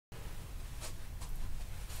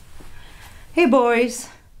Hey boys,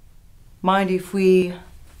 mind if we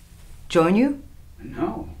join you?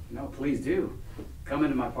 No, no, please do. Come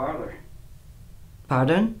into my parlor,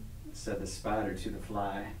 Pardon? said the spider to the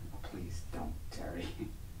fly. Oh, please don't, Terry.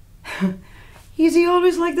 Is he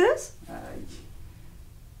always like this?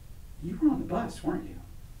 You were on the bus, weren't you?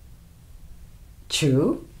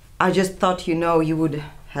 True. I just thought you would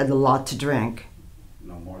had a lot to drink.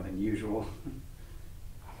 No more than usual.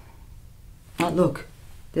 Oh, look,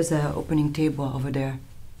 there's an opening table over there.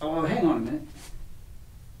 Oh, hang on a minute.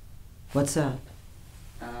 What's up?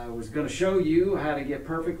 I was going to show you how to get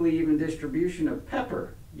perfectly even distribution of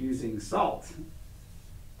pepper using salt.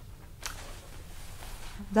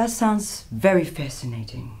 That sounds very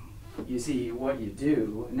fascinating. You see, what you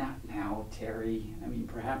do, not now, Terry. I mean,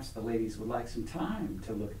 perhaps the ladies would like some time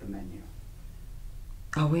to look at the menu.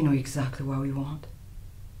 Oh, we know exactly what we want.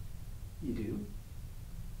 You do?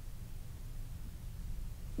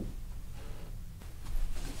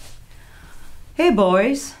 Hey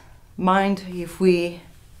boys, mind if we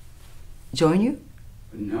join you?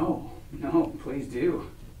 No, no, please do.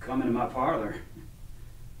 Come into my parlor,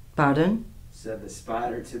 Pardon? said the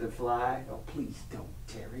spider to the fly. Oh, please don't,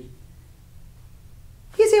 Terry.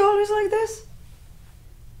 Is he always like this?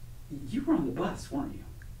 You were on the bus, weren't you?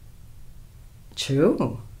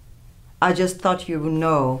 True. I just thought you would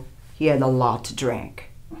know he had a lot to drink.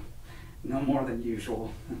 No more than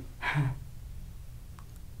usual.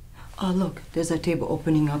 Oh, look, there's a table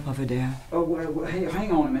opening up over there. Oh, hey,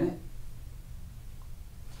 hang on a minute.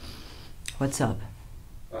 What's up?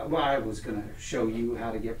 Well, I was going to show you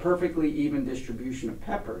how to get perfectly even distribution of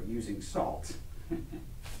pepper using salt.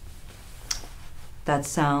 That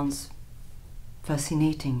sounds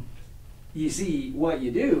fascinating. You see, what you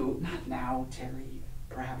do, not now, Terry.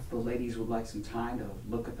 Perhaps the ladies would like some time to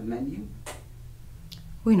look at the menu.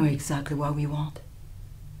 We know exactly what we want.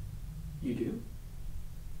 You do?